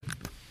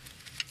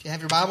If you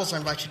have your Bibles, I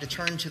invite you to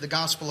turn to the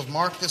Gospel of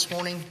Mark this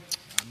morning.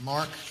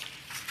 Mark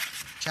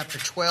chapter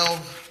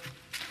 12,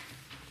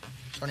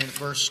 starting at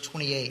verse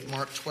 28.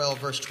 Mark 12,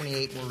 verse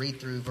 28, we'll read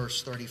through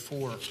verse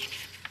 34.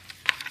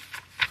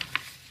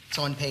 It's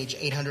on page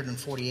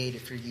 848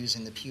 if you're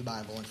using the Pew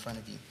Bible in front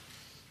of you.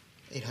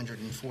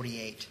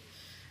 848.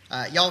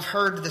 Y'all have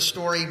heard the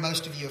story,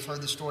 most of you have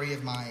heard the story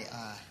of my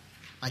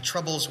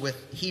troubles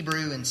with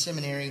Hebrew and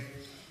seminary.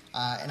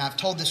 And I've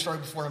told this story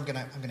before, I'm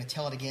gonna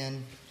tell it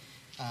again.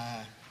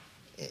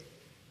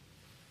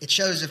 It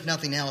shows, if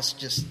nothing else,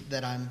 just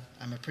that I'm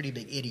a pretty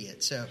big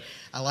idiot. So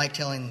I like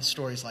telling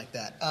stories like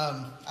that.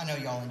 I know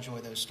y'all enjoy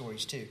those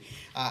stories too.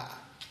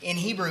 In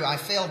Hebrew, I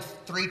failed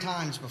 3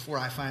 times before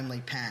I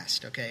finally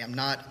passed. Okay, I'm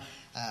not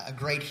a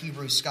great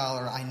Hebrew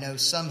scholar. I know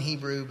some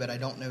Hebrew, but I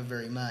don't know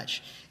very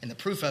much. And the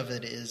proof of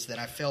it is that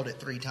I failed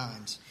it 3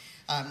 times.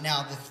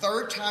 Now, the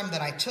 3rd time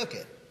that I took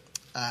it,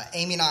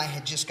 Amy and I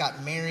had just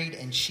got married,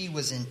 and she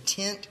was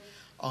intent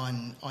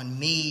on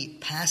me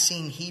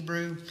passing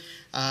Hebrew.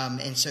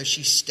 And so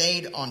she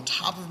stayed on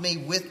top of me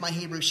with my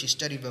Hebrew. She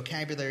studied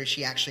vocabulary.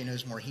 She actually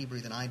knows more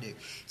Hebrew than I do.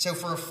 So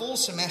for a full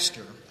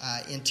semester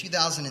in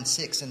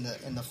 2006, in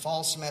the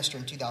fall semester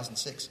in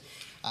 2006,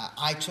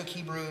 I took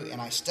Hebrew and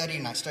I studied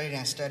and I studied and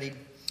I studied.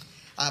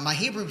 My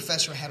Hebrew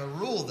professor had a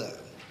rule, though.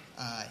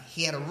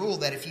 He had a rule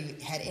that if you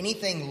had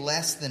anything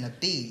less than a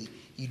B,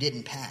 you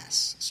didn't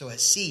pass. So a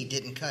C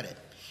didn't cut it.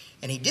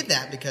 And he did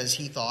that because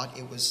he thought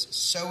it was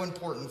so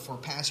important for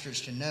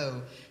pastors to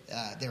know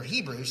their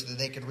Hebrew so that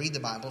they could read the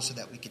Bible so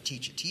that we could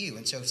teach it to you.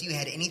 And so if you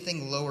had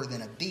anything lower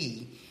than a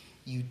B,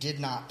 you did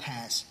not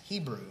pass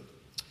Hebrew.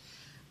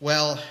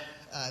 Well,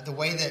 the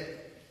way that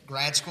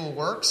grad school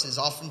works is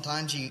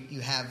oftentimes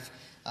you have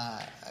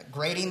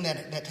grading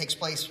that takes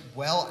place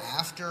well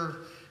after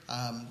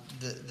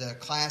the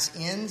class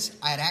ends.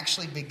 I had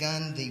actually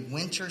begun the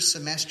winter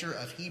semester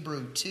of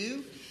Hebrew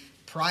 2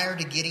 prior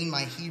to getting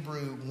my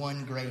Hebrew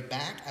 1 grade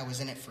back. I was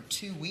in it for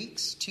 2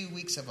 weeks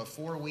of a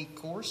 4-week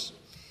course.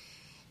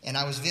 And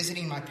I was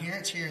visiting my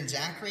parents here in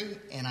Zachary,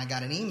 and I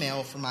got an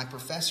email from my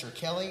professor,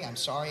 Kelly. I'm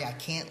sorry, I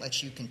can't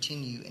let you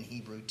continue in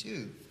Hebrew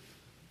 2.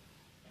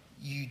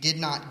 You did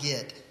not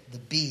get the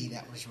B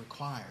that was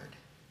required.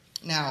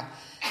 Now,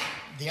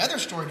 the other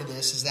story to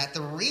this is that the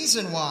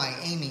reason why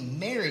Amy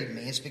married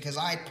me is because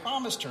I had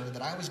promised her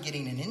that I was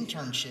getting an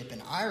internship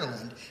in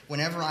Ireland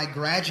whenever I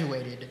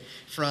graduated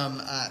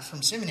from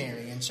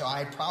seminary. And so I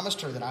had promised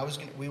her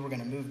that we were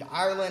going to move to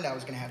Ireland. I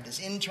was going to have this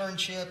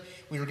internship.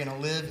 We were going to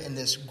live in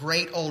this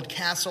great old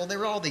castle. There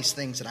were all these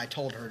things that I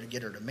told her to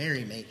get her to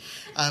marry me.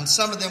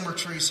 Some of them were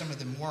true, some of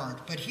them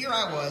weren't. But here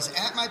I was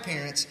at my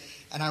parents',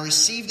 and I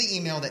received the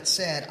email that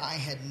said I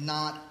had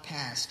not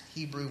passed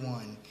Hebrew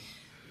 1.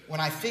 When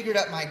I figured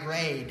out my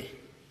grade,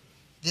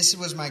 this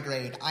was my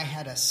grade. I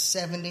had a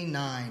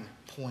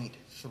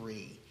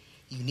 79.3.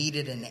 You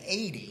needed an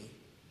 80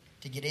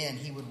 to get in.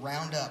 He would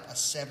round up a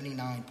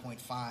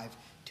 79.5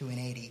 to an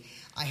 80.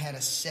 I had a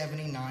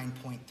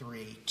 79.3,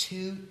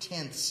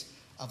 0.2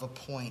 of a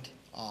point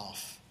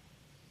off.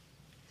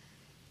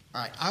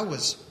 All right, I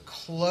was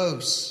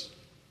close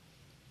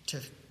to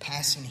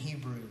passing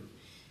Hebrew,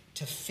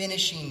 to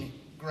finishing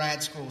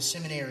grad school,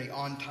 seminary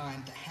on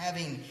time, to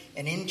having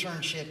an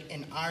internship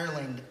in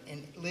Ireland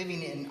and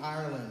living in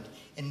Ireland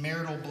in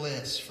marital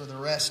bliss for the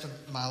rest of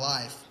my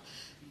life.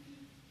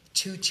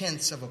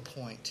 0.2 of a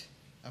point,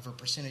 of a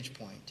percentage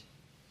point,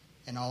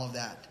 and all of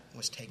that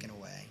was taken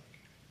away.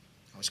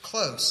 I was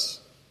close,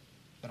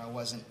 but I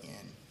wasn't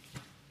in.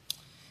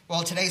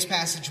 Well, in today's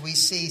passage, we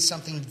see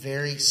something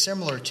very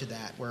similar to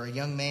that, where a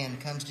young man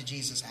comes to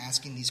Jesus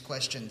asking these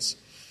questions.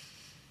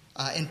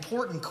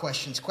 Important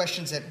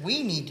questions that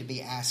we need to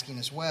be asking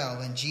as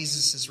well. And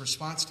Jesus'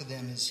 response to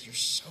them is, you're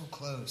so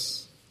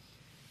close.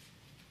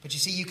 But you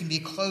see, you can be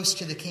close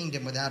to the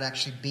kingdom without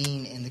actually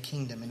being in the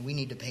kingdom. And we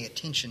need to pay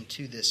attention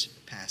to this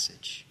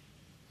passage.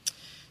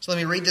 So let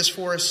me read this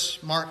for us.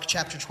 Mark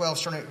chapter 12,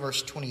 starting at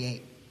verse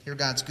 28. Hear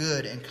God's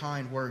good and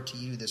kind word to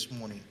you this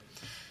morning.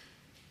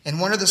 And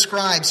one of the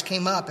scribes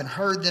came up and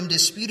heard them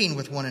disputing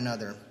with one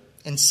another.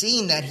 And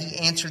seeing that he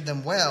answered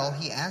them well,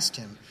 he asked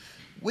him,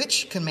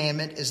 which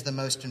commandment is the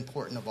most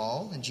important of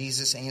all? And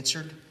Jesus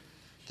answered,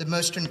 the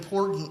most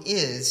important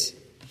is,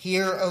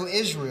 hear, O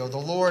Israel, the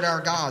Lord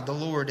our God, the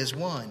Lord is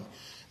one.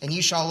 And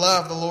you shall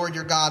love the Lord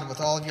your God with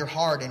all your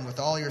heart and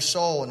with all your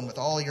soul and with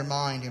all your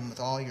mind and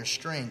with all your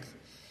strength.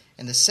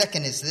 And the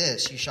second is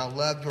this, you shall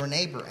love your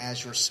neighbor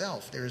as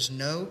yourself. There is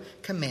no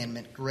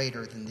commandment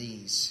greater than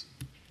these.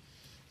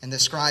 And the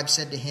scribe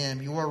said to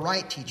him, you are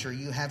right, teacher,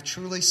 you have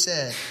truly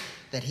said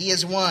that he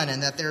is one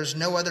and that there is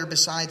no other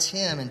besides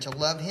him, and to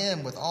love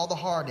him with all the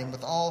heart and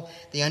with all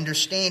the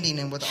understanding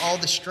and with all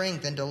the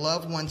strength, and to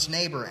love one's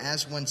neighbor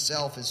as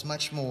oneself is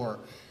much more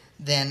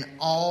than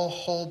all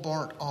whole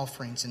burnt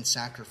offerings and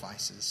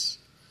sacrifices.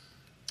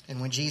 And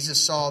when Jesus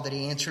saw that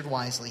he answered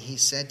wisely, he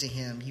said to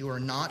him, you are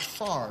not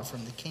far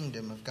from the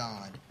kingdom of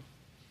God.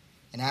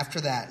 And after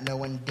that, no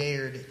one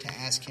dared to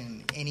ask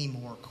him any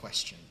more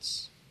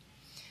questions.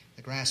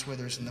 The grass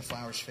withers and the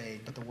flowers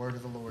fade, but the word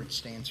of the Lord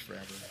stands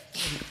forever.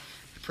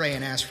 pray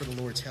and ask for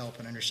the Lord's help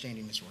in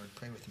understanding His word.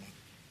 Pray with me.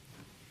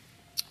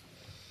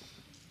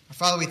 Our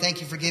Father, we thank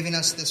you for giving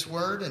us this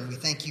word, and we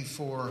thank you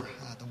for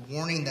the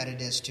warning that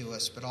it is to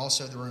us, but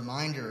also the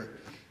reminder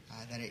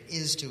that it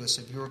is to us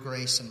of your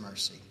grace and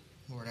mercy.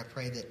 Lord, I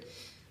pray that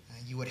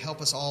you would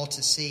help us all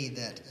to see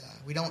that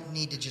we don't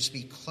need to just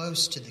be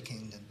close to the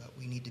kingdom, but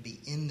we need to be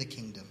in the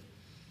kingdom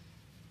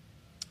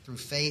through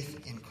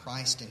faith in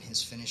Christ and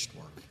his finished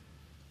work.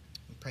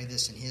 We pray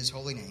this in his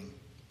holy name.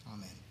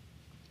 Amen.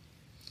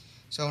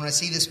 So when I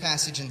see this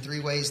passage in three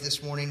ways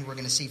this morning, we're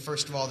going to see,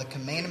 first of all, the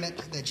commandment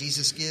that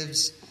Jesus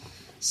gives.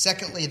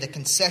 Secondly, the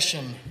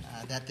concession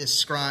that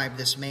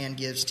this man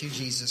gives to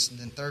Jesus. And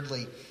then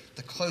thirdly,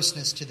 the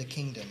closeness to the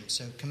kingdom.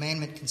 So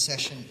commandment,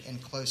 concession,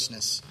 and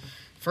closeness.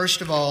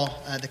 First of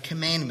all, the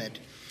commandment.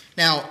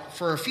 Now,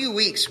 for a few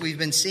weeks, we've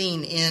been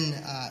seeing in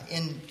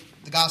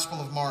the Gospel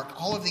of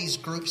Mark all of these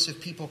groups of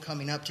people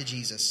coming up to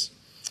Jesus.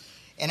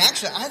 And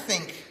actually, I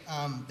think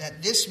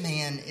that this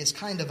man is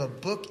kind of a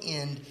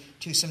bookend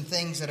to some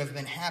things that have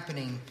been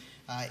happening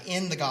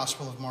in the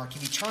Gospel of Mark.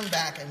 If you turn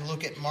back and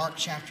look at Mark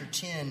chapter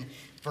 10,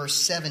 verse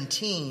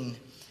 17,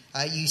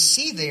 you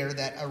see there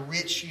that a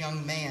rich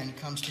young man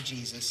comes to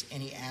Jesus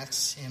and he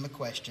asks him a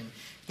question.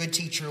 Good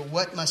teacher,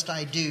 what must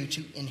I do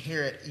to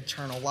inherit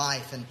eternal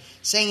life? And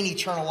saying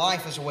eternal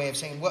life is a way of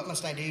saying, what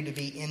must I do to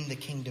be in the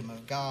kingdom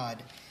of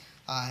God?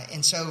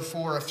 And so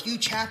for a few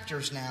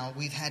chapters now,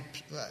 we've had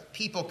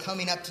people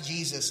coming up to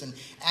Jesus and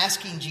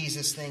asking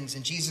Jesus things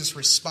and Jesus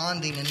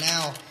responding. And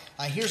now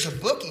here's a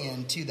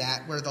bookend to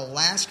that where the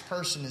last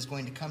person is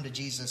going to come to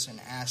Jesus and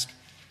ask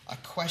a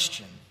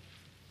question.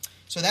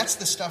 So that's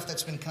the stuff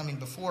that's been coming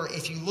before.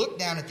 If you look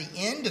down at the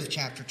end of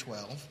chapter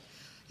 12,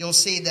 you'll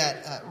see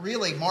that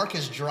really Mark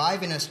is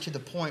driving us to the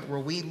point where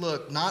we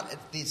look not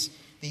at these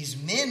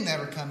men that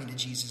are coming to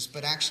Jesus,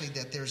 but actually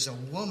that there's a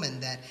woman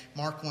that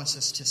Mark wants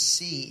us to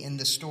see in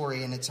the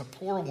story, and it's a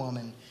poor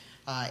woman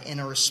in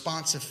a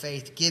response of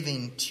faith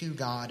giving to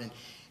God.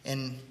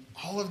 And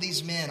all of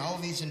these men, all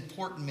of these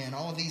important men,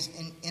 all of these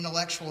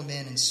intellectual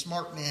men and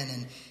smart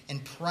men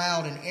and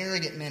proud and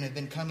arrogant men have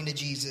been coming to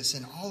Jesus,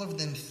 and all of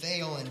them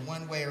fail in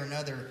one way or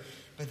another.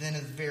 But then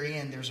at the very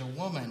end, there's a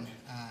woman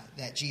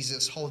that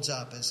Jesus holds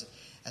up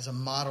as a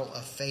model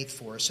of faith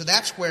for us. So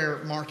that's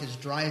where Mark is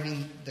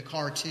driving the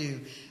car to,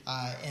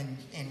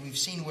 and we've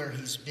seen where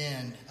he's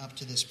been up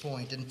to this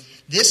point. And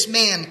this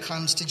man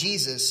comes to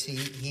Jesus.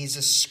 He's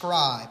a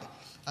scribe.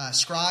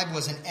 Scribe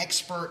was an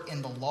expert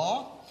in the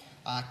law.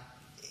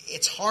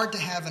 It's hard to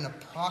have an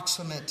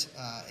approximate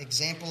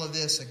example of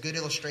this, a good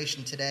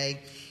illustration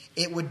today.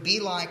 It would be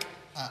like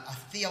a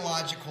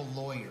theological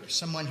lawyer,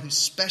 someone who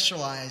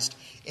specialized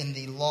in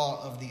the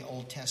law of the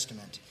Old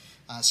Testament.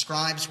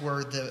 Scribes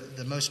were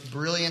the most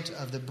brilliant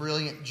of the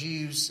brilliant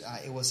Jews.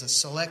 It was a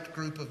select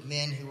group of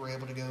men who were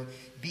able to go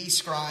be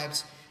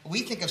scribes.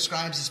 We think of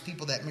scribes as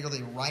people that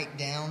merely write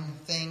down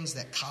things,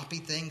 that copy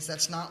things.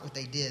 That's not what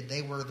they did.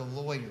 They were the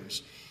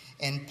lawyers.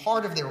 And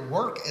part of their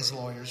work as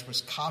lawyers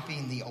was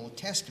copying the Old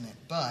Testament.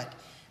 But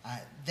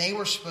they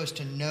were supposed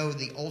to know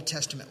the Old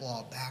Testament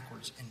law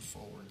backwards and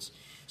forwards.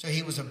 So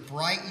he was a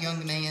bright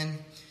young man.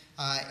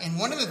 And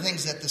one of the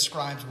things that the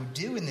scribes would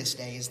do in this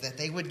day is that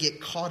they would get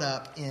caught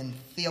up in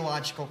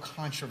theological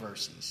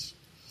controversies.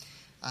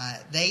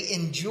 They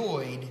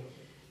enjoyed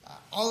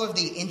all of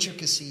the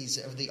intricacies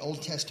of the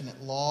Old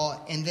Testament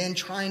law and then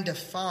trying to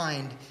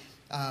find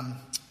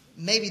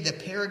maybe the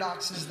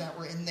paradoxes that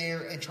were in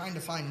there and trying to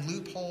find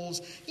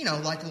loopholes,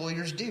 like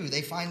lawyers do.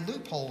 They find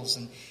loopholes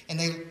and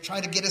they try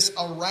to get us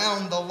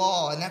around the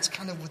law, and that's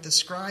kind of what the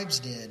scribes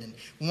did. And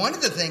one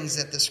of the things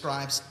that the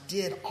scribes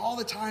did all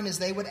the time is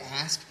they would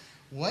ask,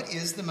 what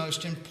is the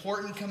most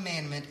important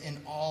commandment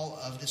in all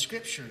of the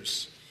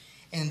Scriptures?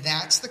 And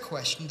that's the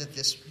question that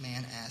this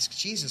man asks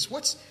Jesus.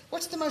 What's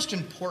the most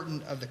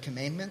important of the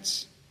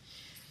commandments?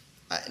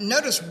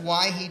 Notice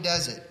why he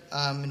does it.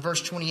 In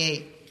verse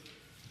 28,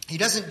 he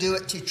doesn't do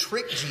it to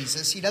trick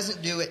Jesus. He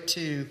doesn't do it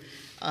to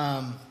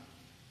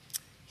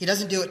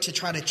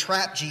try to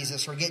trap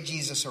Jesus or get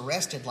Jesus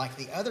arrested like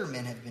the other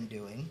men have been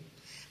doing.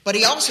 But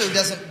he also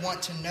doesn't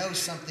want to know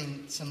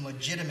some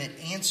legitimate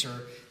answer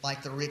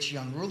like the rich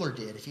young ruler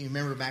did. If you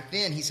remember back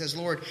then, he says,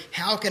 Lord,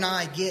 how can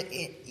I get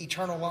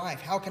eternal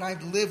life? How can I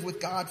live with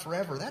God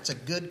forever? That's a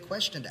good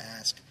question to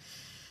ask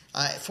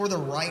for the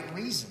right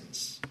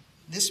reasons.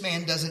 This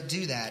man doesn't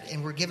do that,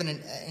 and we're given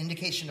an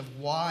indication of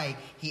why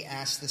he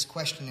asked this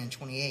question in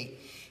 28.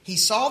 He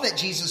saw that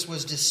Jesus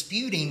was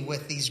disputing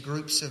with these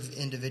groups of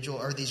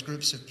these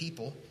groups of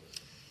people,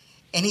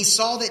 and he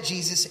saw that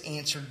Jesus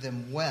answered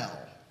them well.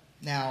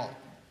 Now,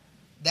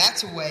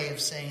 that's a way of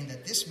saying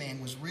that this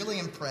man was really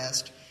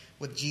impressed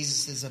with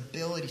Jesus'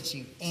 ability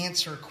to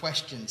answer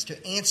questions,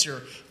 to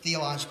answer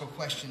theological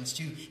questions,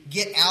 to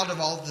get out of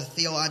all the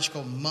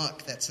theological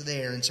muck that's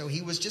there. And so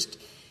he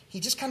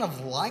just kind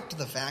of liked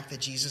the fact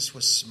that Jesus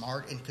was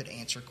smart and could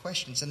answer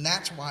questions. And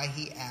that's why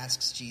he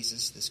asks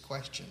Jesus this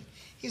question.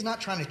 He's not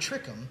trying to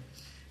trick him,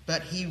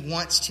 but he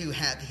wants to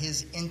have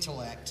his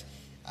intellect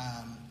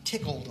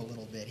tickled a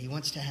little bit. He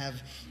wants to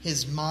have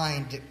his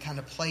mind kind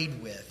of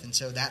played with, and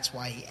so that's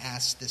why he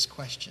asked this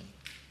question.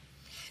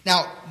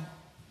 Now,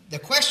 the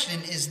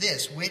question is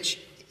this: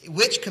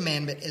 which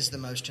commandment is the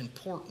most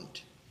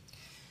important?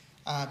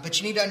 But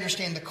you need to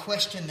understand the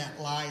question that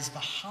lies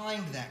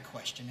behind that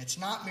question. It's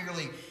not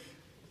merely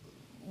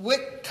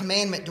what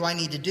commandment do I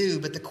need to do,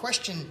 but the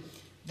question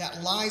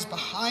that lies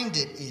behind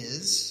it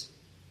is,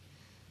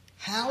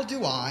 how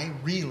do I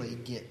really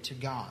get to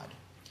God?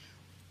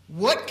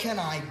 What can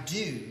I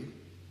do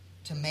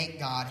to make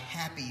God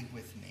happy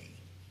with me?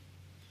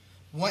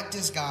 What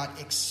does God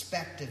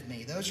expect of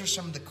me? Those are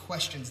some of the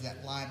questions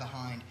that lie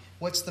behind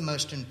what's the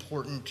most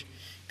important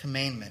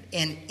commandment.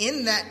 And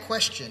in that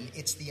question,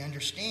 it's the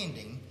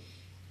understanding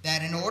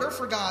that in order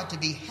for God to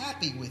be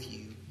happy with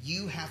you,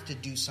 you have to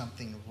do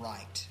something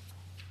right.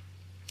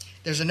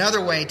 There's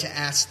another way to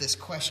ask this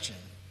question.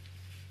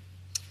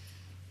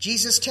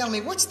 Jesus, tell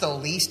me, what's the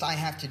least I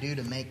have to do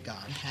to make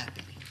God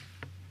happy?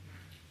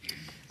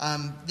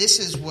 This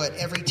is what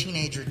every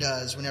teenager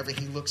does whenever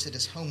he looks at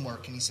his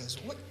homework and he says,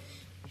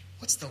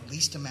 what's the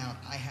least amount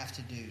I have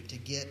to do to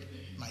get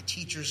my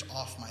teachers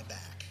off my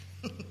back?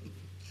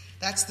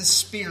 That's the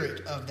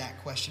spirit of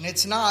that question.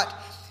 It's not,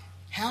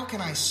 how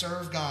can I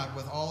serve God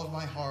with all of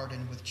my heart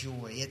and with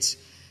joy? It's,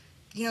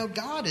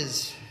 God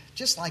is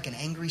just like an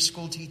angry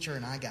school teacher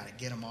and I got to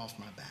get him off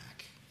my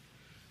back.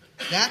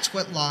 That's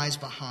what lies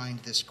behind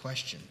this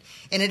question.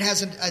 And it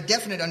has a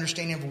definite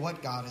understanding of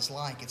what God is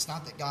like. It's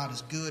not that God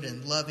is good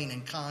and loving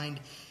and kind.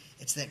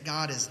 It's that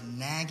God is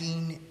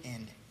nagging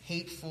and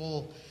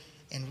hateful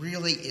and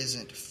really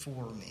isn't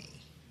for me.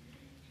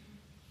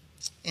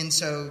 And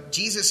so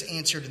Jesus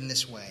answered in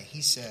this way.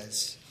 He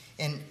says,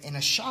 in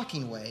a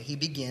shocking way, he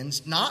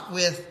begins not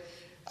with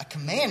a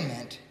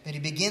commandment, but he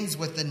begins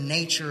with the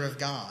nature of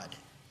God.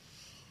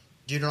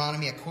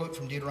 A quote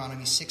from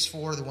Deuteronomy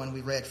 6:4, the one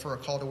we read for a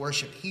call to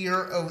worship.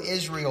 Hear, O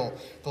Israel,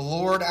 the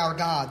Lord our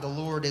God, the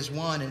Lord is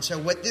one. And so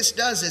what this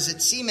does is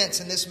it cements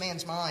in this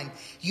man's mind,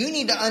 you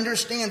need to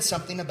understand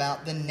something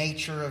about the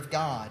nature of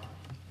God.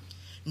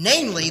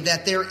 Namely,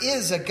 that there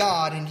is a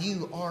God and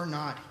you are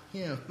not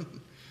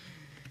him.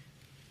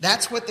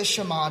 That's what the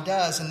Shema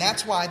does, and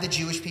that's why the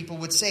Jewish people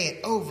would say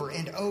it over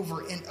and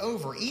over and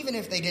over. Even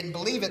if they didn't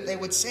believe it, they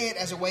would say it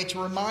as a way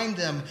to remind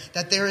them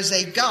that there is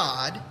a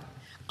God.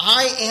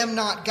 I am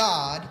not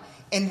God,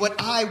 and what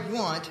I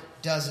want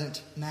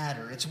doesn't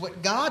matter. It's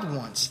what God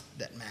wants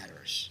that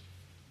matters.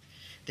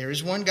 There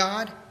is one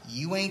God.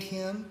 You ain't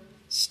him.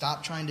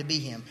 Stop trying to be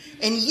him.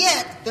 And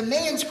yet, the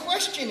man's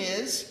question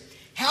is,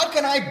 how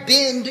can I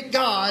bend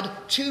God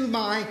to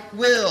my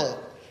will?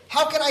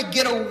 How can I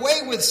get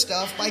away with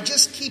stuff by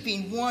just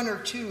keeping one or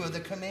two of the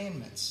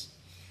commandments?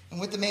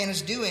 And what the man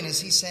is doing is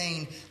he's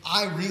saying,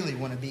 I really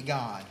want to be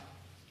God.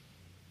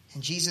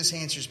 And Jesus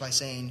answers by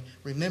saying,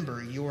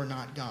 remember, you're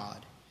not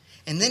God.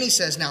 And then he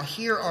says, now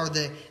here are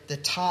the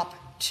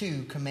top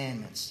two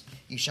commandments.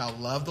 You shall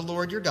love the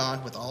Lord your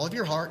God with all of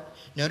your heart.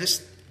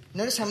 Notice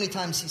how many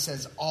times he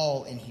says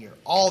all in here.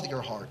 All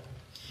your heart.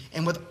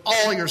 And with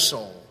all your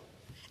soul.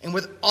 And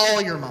with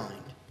all your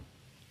mind.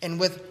 And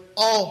with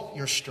all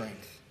your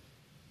strength.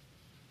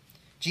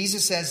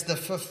 Jesus says the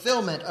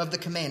fulfillment of the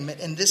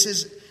commandment, and this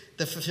is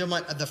the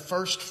fulfillment of the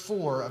first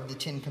four of the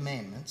 10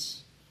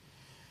 commandments,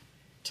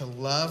 to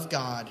love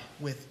God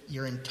with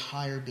your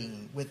entire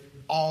being, with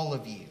all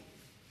of you.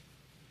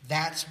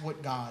 That's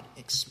what God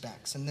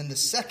expects. And then the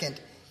second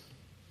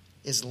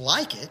is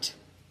like it,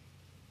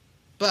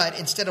 but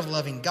instead of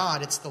loving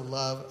God, it's the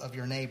love of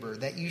your neighbor,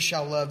 that you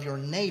shall love your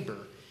neighbor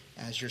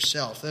as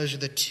yourself. Those are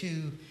the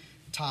two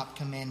top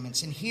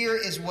commandments. And here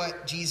is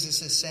what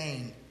Jesus is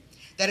saying,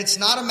 that it's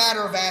not a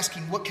matter of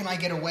asking, what can I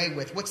get away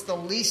with? What's the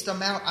least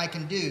amount I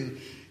can do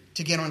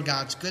to get on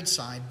God's good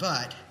side?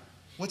 But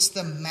what's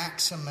the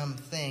maximum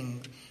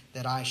thing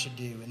that I should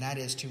do? And that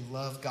is to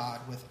love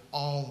God with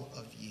all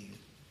of you.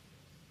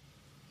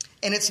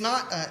 And it's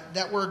not,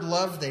 that word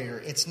love there,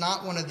 it's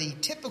not one of the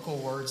typical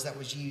words that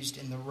was used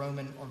in the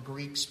Roman or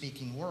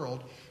Greek-speaking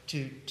world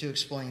to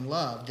explain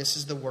love. This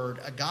is the word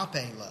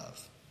agape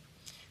love.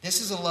 This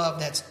is a love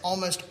that's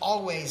almost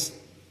always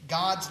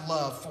God's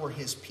love for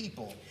his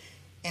people.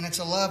 And it's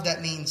a love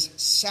that means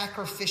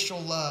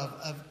sacrificial love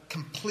of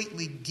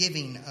completely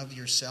giving of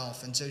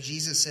yourself. And so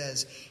Jesus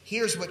says,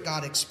 here's what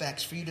God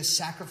expects, for you to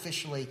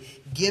sacrificially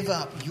give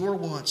up your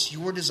wants,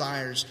 your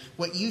desires,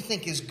 what you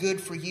think is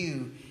good for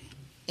you,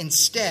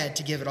 instead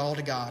to give it all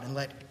to God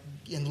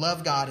and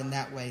love God in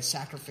that way,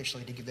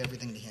 sacrificially, to give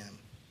everything to him.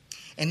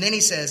 And then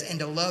he says, and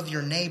to love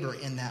your neighbor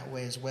in that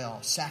way as well,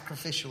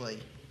 sacrificially.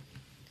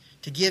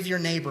 To give your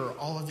neighbor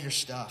all of your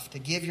stuff, to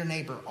give your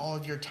neighbor all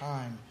of your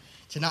time,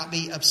 to not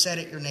be upset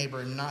at your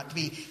neighbor and not to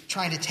be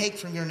trying to take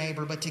from your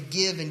neighbor, but to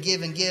give and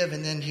give and give.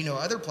 And then,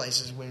 other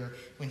places where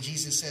when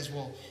Jesus says,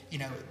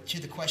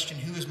 to the question,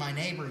 who is my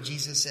neighbor?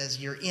 Jesus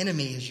says, your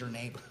enemy is your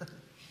neighbor.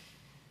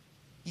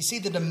 You see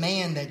the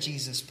demand that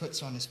Jesus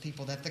puts on his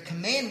people, that the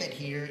commandment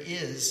here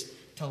is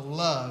to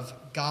love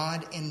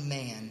God and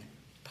man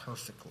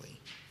perfectly.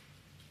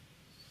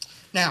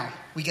 Now,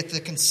 we get the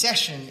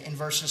concession in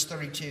verses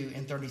 32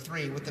 and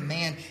 33 with the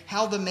man,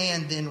 how the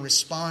man then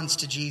responds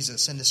to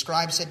Jesus. And the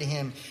scribe said to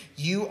him,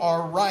 "You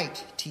are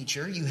right,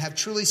 teacher. You have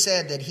truly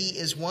said that he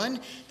is one,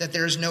 that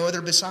there is no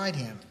other beside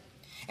him.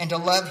 And to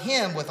love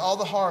him with all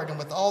the heart and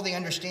with all the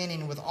understanding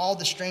and with all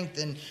the strength,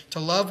 and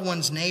to love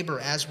one's neighbor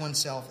as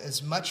oneself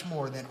is much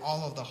more than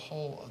all of the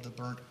whole of the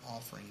burnt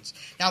offerings."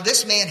 Now,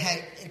 this man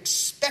had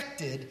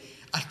expected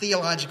a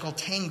theological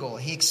tangle.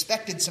 He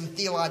expected some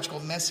theological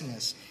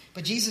messiness.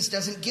 But Jesus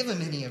doesn't give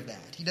him any of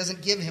that. He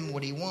doesn't give him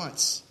what he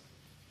wants.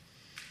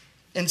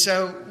 And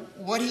so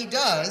what he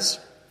does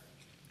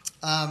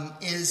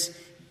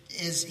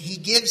is he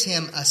gives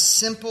him a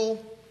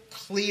simple,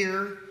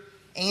 clear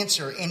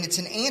answer. And it's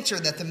an answer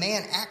that the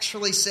man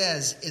actually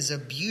says is a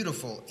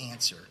beautiful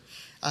answer.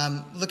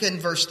 Look in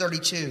verse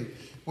 32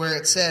 where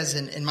it says,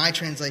 and my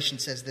translation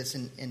says this,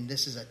 and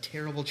this is a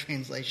terrible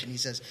translation. He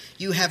says,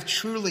 "You have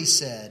truly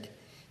said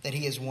that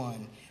he is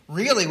one."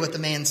 Really what the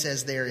man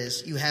says there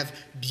is, "You have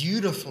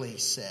beautifully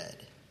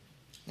said."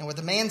 Now what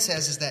the man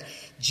says is that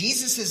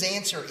Jesus'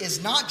 answer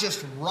is not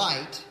just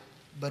right,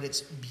 but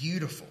it's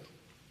beautiful.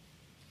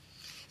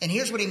 And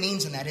here's what he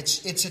means in that.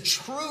 It's a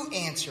true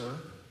answer,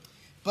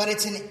 but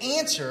it's an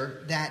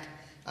answer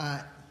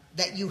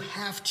that you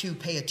have to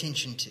pay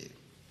attention to.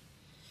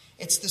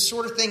 It's the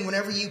sort of thing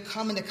whenever you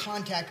come into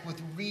contact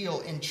with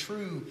real and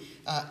true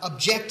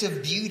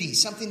objective beauty,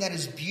 something that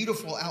is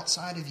beautiful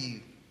outside of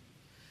you.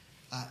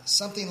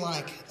 Something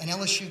like an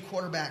LSU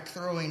quarterback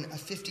throwing a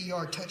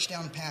 50-yard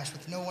touchdown pass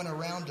with no one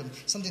around him.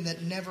 Something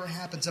that never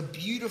happens. A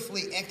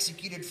beautifully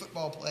executed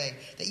football play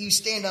that you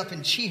stand up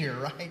and cheer,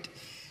 right?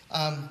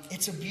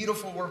 It's a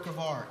beautiful work of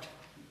art.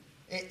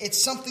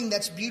 It's something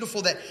that's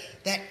beautiful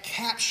that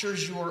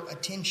captures your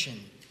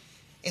attention.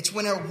 It's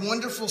when a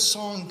wonderful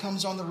song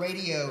comes on the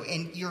radio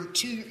and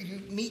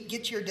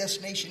get to your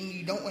destination and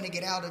you don't want to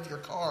get out of your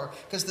car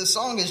because the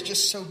song is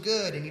just so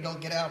good and you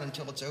don't get out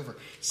until it's over.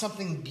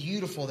 Something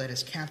beautiful that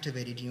has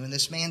captivated you. And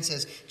this man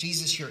says,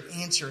 "Jesus, your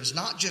answer is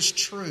not just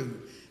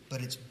true,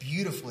 but it's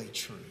beautifully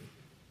true."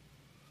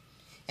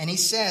 And he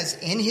says,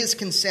 in his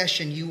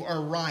concession, "You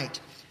are right.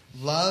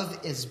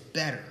 Love is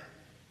better."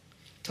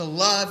 To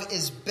love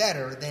is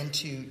better than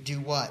to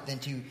do what? Than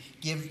to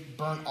give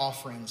burnt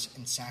offerings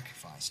and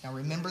sacrifice. Now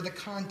remember the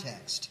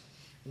context.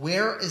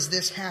 Where is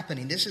this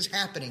happening? This is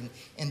happening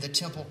in the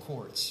temple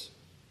courts.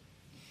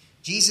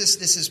 This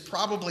is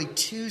probably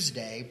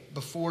Tuesday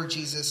before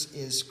Jesus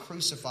is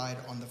crucified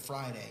on the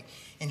Friday.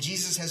 And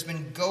Jesus has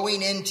been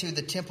going into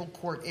the temple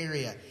court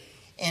area.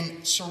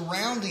 And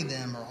surrounding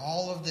them are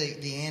all of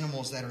the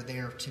animals that are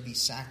there to be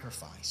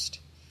sacrificed.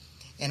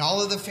 And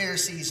all of the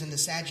Pharisees and the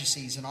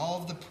Sadducees and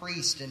all of the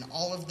priests and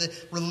all of the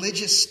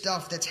religious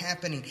stuff that's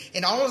happening.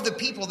 And all of the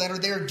people that are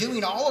there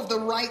doing all of the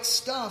right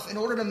stuff in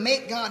order to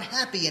make God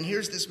happy. And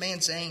here's this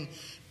man saying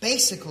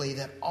basically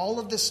that all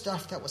of the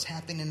stuff that was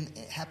happening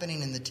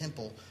in the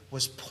temple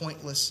was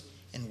pointless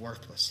and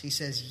worthless. He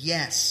says,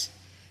 yes,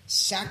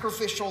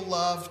 sacrificial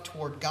love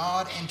toward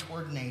God and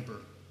toward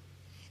neighbor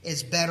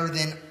is better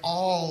than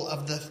all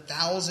of the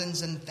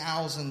thousands and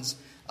thousands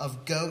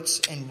of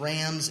goats and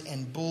rams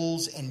and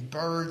bulls and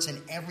birds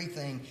and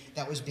everything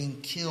that was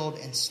being killed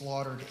and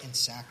slaughtered and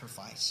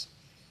sacrificed.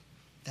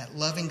 That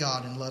loving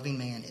God and loving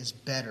man is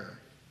better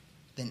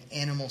than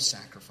animal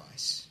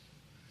sacrifice.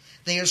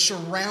 They are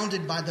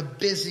surrounded by the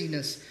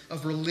busyness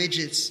of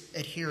religious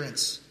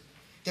adherents.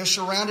 They're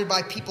surrounded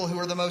by people who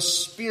are the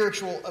most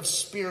spiritual of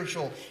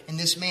spiritual. And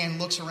this man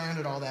looks around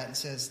at all that and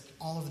says,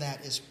 all of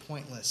that is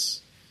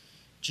pointless.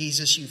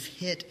 Jesus, you've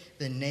hit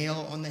the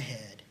nail on the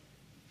head.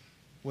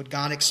 What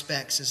God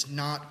expects is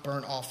not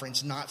burnt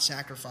offerings, not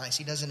sacrifice.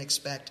 He doesn't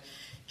expect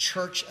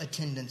church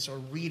attendance or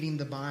reading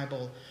the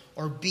Bible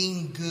or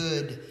being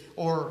good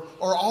or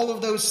all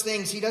of those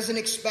things. He doesn't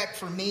expect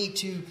for me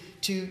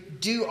to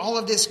do all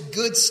of this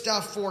good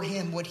stuff for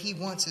him. What he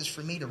wants is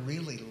for me to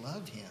really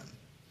love him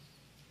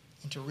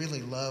and to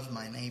really love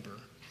my neighbor.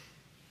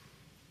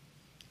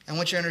 I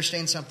want you to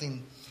understand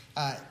something.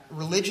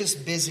 Religious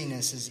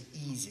busyness is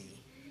easy.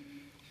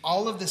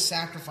 All of the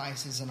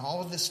sacrifices and all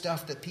of the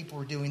stuff that people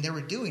were doing, they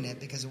were doing it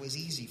because it was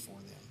easy for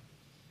them.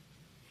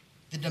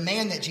 The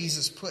demand that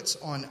Jesus puts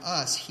on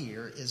us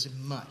here is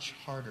much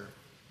harder.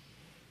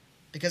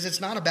 Because it's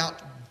not about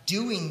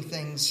doing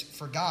things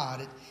for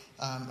God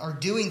or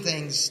doing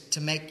things to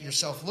make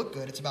yourself look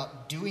good. It's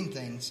about doing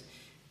things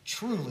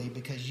truly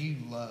because you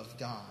love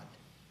God.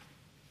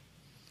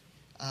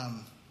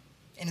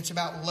 And it's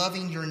about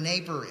loving your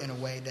neighbor in a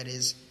way that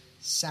is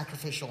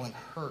sacrificial and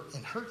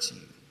hurts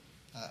you.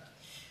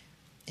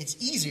 It's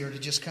easier to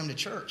just come to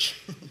church.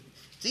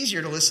 It's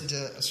easier to listen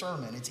to a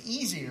sermon. It's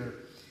easier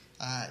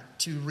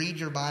to read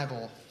your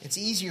Bible. It's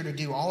easier to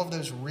do all of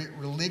those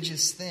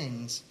religious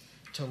things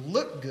to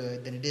look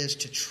good than it is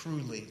to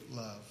truly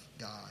love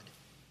God.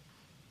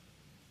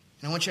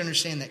 And I want you to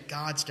understand that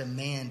God's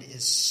demand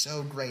is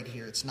so great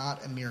here. It's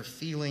not a mere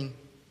feeling.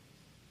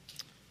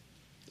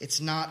 It's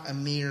not a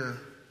mere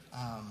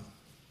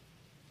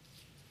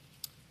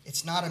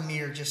It's not a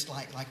mere just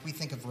like we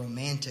think of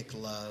romantic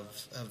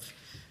love,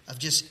 of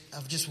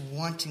just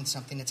wanting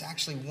something. It's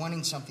actually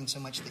wanting something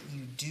so much that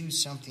you do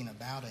something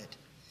about it.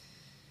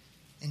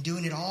 And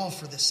doing it all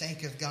for the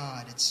sake of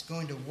God. It's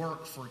going to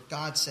work for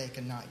God's sake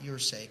and not your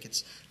sake.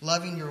 It's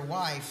loving your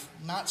wife,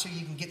 not so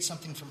you can get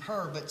something from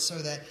her, but so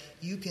that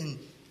you can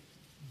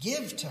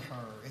give to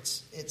her.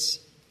 It's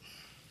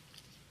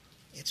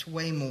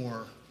way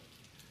more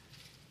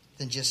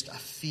than just a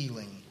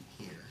feeling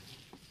here.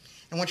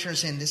 And what you're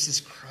saying, this is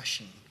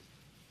crushing.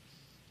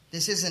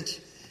 This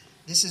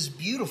is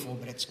beautiful,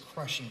 but it's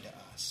crushing to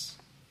us.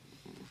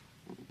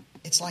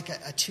 It's like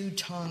a 2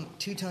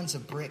 tons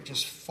of brick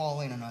just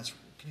falling on us,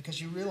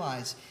 because you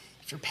realize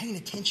if you're paying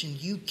attention,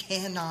 you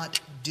cannot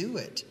do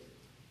it.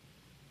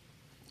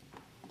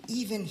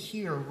 Even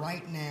here,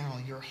 right now,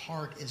 your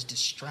heart is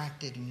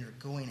distracted and you're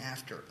going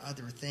after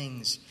other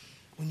things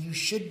when you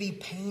should be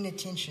paying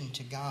attention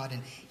to God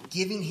and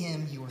giving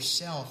Him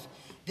yourself.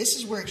 This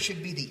is where it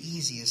should be the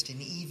easiest, and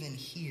even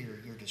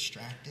here, you're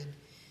distracted.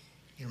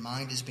 Your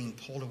mind is being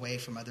pulled away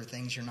from other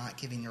things. You're not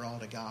giving your all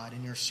to God,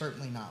 and you're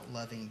certainly not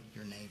loving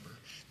your neighbor.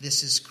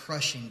 This is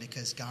crushing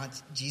because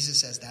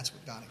Jesus says that's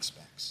what God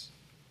expects.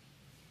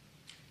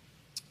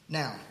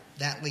 Now,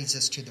 that leads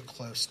us to the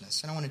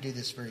closeness. And I want to do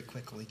this very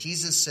quickly.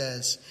 Jesus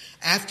says,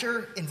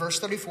 in verse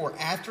 34,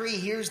 after he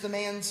hears the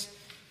man's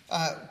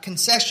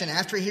concession,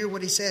 after he hears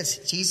what he says,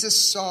 Jesus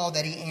saw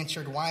that he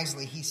answered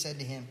wisely. He said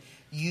to him,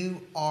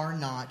 "You are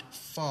not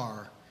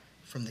far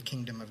from the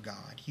kingdom of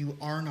God." You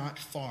are not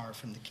far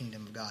from the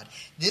kingdom of God.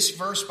 This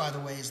verse, by the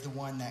way, is the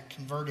one that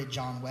converted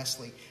John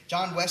Wesley.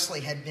 John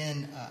Wesley had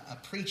been a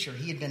preacher.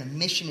 He had been a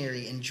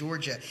missionary in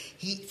Georgia.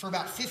 For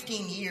about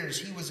 15 years,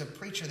 he was a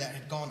preacher that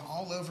had gone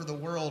all over the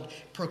world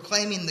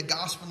proclaiming the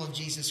gospel of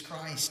Jesus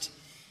Christ.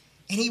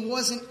 And he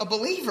wasn't a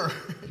believer.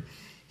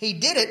 He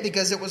did it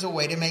because it was a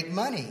way to make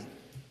money.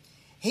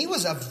 He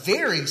was a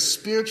very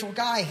spiritual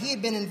guy. He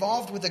had been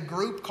involved with a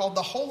group called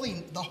the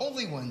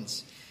Holy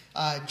Ones.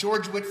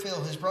 George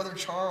Whitefield, his brother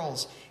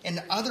Charles,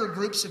 and other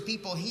groups of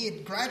people. He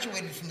had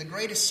graduated from the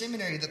greatest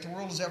seminary that the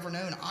world has ever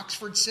known,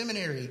 Oxford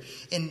Seminary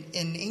in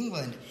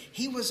England.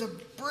 He was a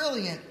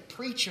brilliant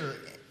preacher,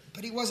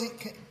 but he wasn't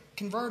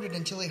converted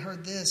until he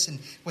heard this and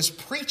was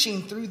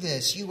preaching through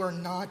this. You are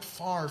not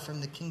far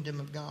from the kingdom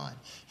of God.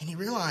 And he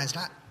realized,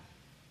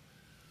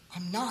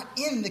 I'm not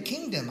in the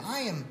kingdom.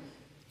 I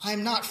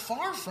am not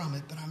far from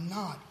it, but I'm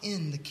not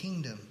in the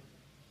kingdom.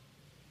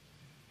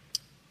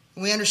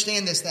 We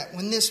understand this, that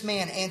when this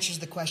man answers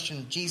the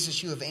question,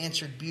 "Jesus, you have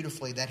answered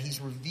beautifully," that he's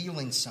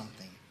revealing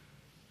something.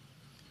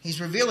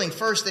 He's revealing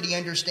first that he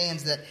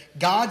understands that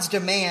God's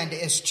demand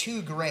is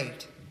too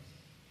great,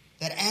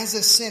 that as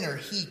a sinner,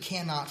 he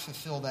cannot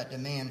fulfill that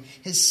demand.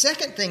 His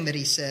second thing that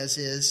he says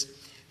is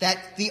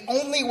that the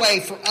only way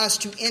for us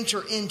to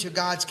enter into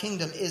God's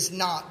kingdom is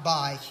not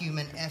by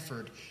human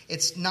effort.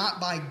 It's not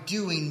by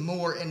doing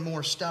more and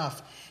more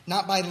stuff.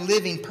 Not by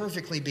living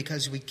perfectly,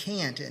 because we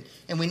can't.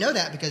 And we know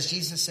that because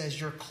Jesus says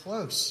you're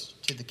close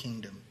to the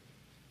kingdom.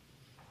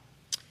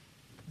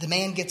 The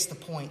man gets the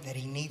point that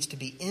he needs to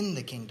be in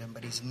the kingdom,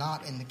 but he's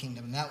not in the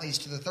kingdom. And that leads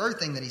to the third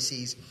thing that he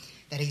sees,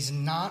 that he's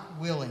not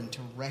willing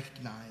to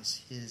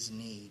recognize his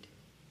need.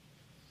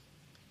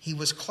 He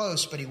was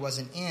close, but he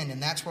wasn't in.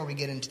 And that's where we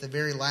get into the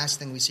very last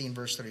thing we see in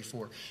verse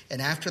 34.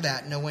 And after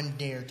that, no one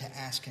dared to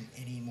ask him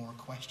any more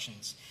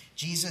questions.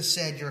 Jesus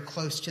said, "You're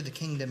close to the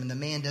kingdom," and the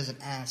man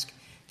doesn't ask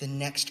the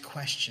next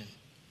question: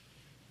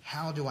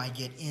 how do I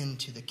get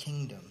into the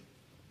kingdom?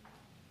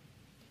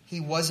 He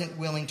wasn't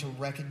willing to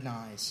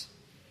recognize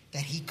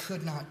that he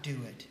could not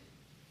do it,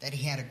 that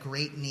he had a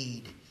great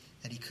need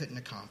that he couldn't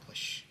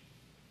accomplish.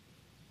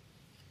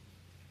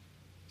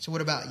 So what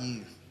about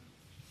you?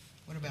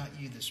 What about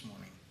you this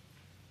morning?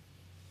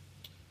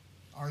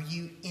 Are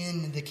you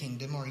in the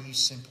kingdom, or are you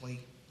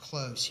simply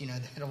close? You know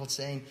that old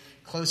saying,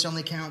 close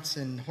only counts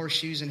in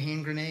horseshoes and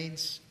hand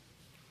grenades?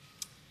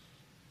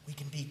 We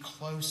can be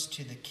close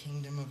to the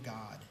kingdom of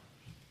God.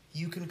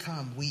 You can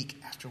come week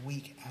after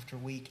week after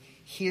week,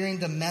 hearing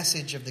the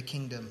message of the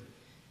kingdom,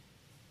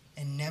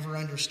 and never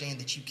understand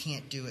that you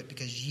can't do it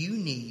because you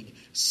need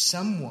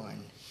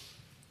someone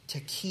to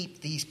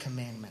keep these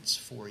commandments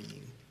for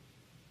you.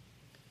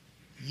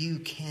 You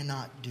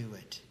cannot do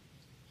it.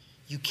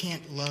 You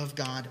can't love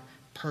God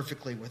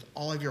perfectly with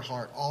all of your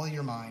heart, all of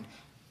your mind,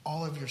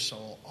 all of your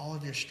soul, all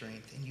of your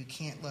strength, and you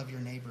can't love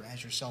your neighbor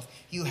as yourself.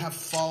 You have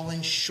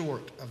fallen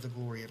short of the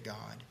glory of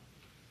God.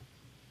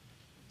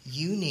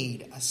 You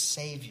need a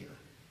Savior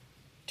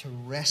to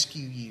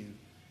rescue you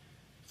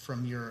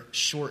from your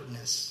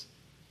shortness,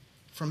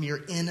 from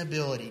your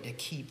inability to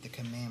keep the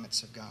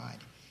commandments of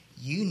God.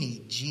 You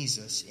need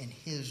Jesus and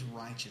His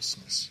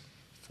righteousness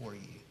for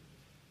you.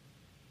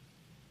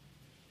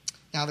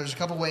 Now, there's a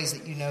couple ways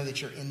that you know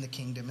that you're in the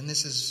kingdom, and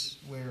this is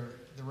where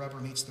the rubber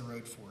meets the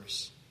road for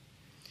us.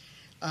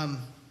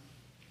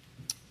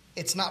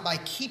 It's not by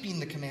keeping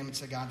the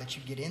commandments of God that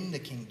you get in the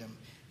kingdom,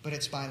 but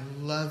it's by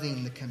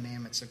loving the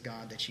commandments of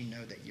God that you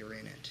know that you're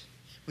in it.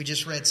 We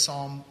just read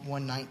Psalm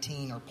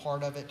 119, or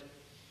part of it.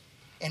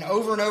 And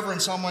over in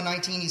Psalm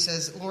 119, he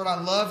says, Lord,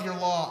 I love your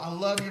law. I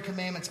love your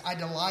commandments. I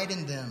delight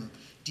in them.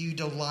 Do you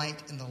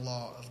delight in the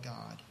law of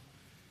God?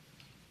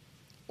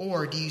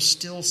 Or do you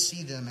still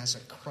see them as a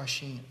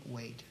crushing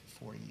weight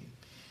for you?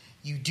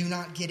 You do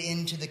not get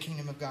into the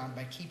kingdom of God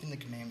by keeping the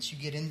commandments. You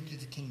get into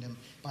the kingdom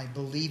by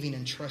believing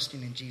and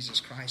trusting in Jesus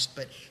Christ.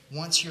 But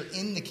once you're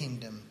in the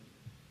kingdom,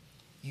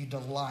 you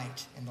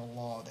delight in the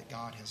law that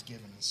God has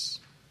given us.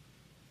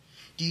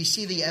 Do you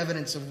see the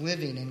evidence of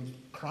living in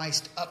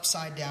Christ's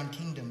upside-down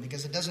kingdom?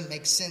 Because it doesn't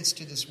make sense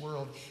to this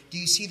world. Do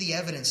you see the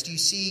evidence? Do you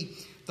see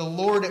the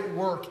Lord at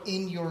work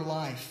in your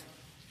life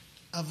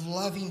of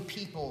loving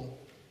people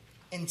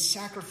and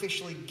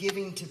sacrificially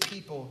giving to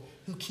people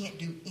who can't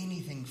do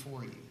anything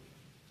for you?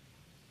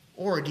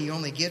 Or do you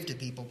only give to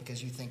people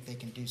because you think they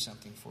can do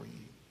something for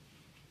you?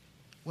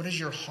 What is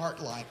your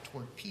heart like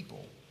toward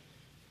people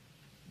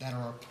that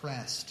are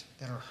oppressed,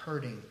 that are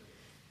hurting,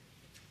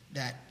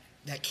 that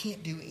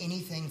can't do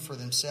anything for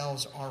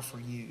themselves or for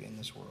you in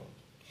this world?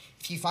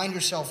 If you find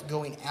yourself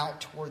going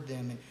out toward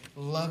them and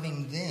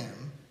loving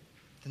them,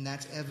 then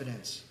that's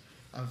evidence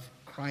of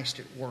Christ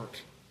at work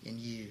in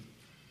you.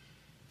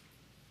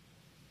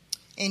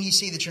 And you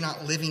see that you're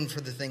not living for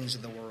the things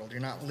of the world.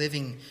 You're not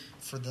living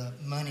for the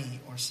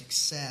money or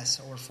success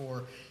or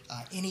for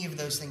any of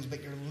those things,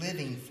 but you're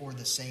living for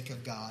the sake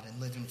of God and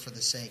living for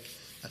the sake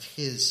of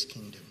His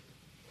kingdom.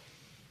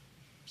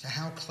 So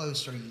how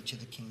close are you to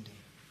the kingdom?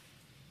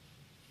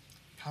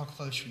 How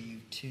close are you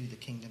to the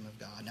kingdom of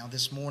God? Now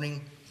this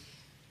morning,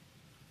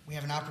 we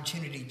have an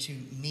opportunity to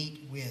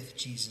meet with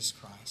Jesus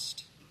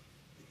Christ.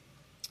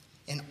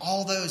 And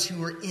all those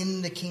who are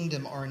in the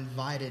kingdom are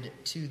invited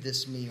to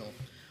this meal,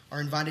 are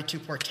invited to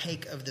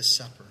partake of this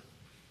supper.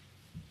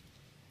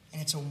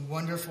 And it's a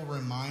wonderful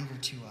reminder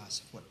to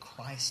us of what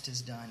Christ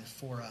has done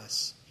for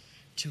us,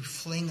 to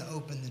fling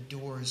open the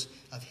doors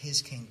of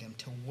His kingdom,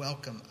 to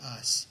welcome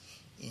us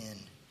in.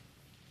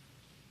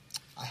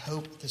 I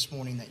hope this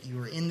morning that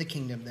you are in the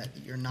kingdom, that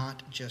you're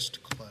not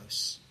just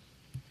close.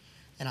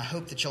 And I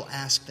hope that you'll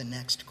ask the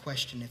next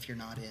question if you're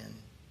not in.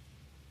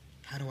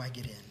 How do I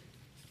get in?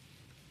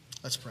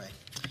 Let's pray.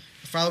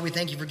 Father, we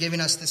thank you for giving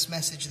us this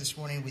message this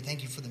morning. We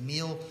thank you for the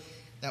meal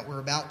that we're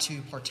about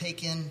to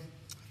partake in.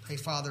 I pray,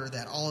 Father,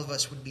 that all of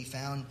us would be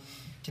found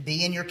to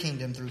be in your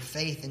kingdom through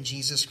faith in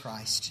Jesus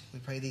Christ. We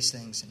pray these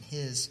things in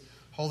His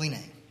holy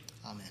name.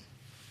 Amen.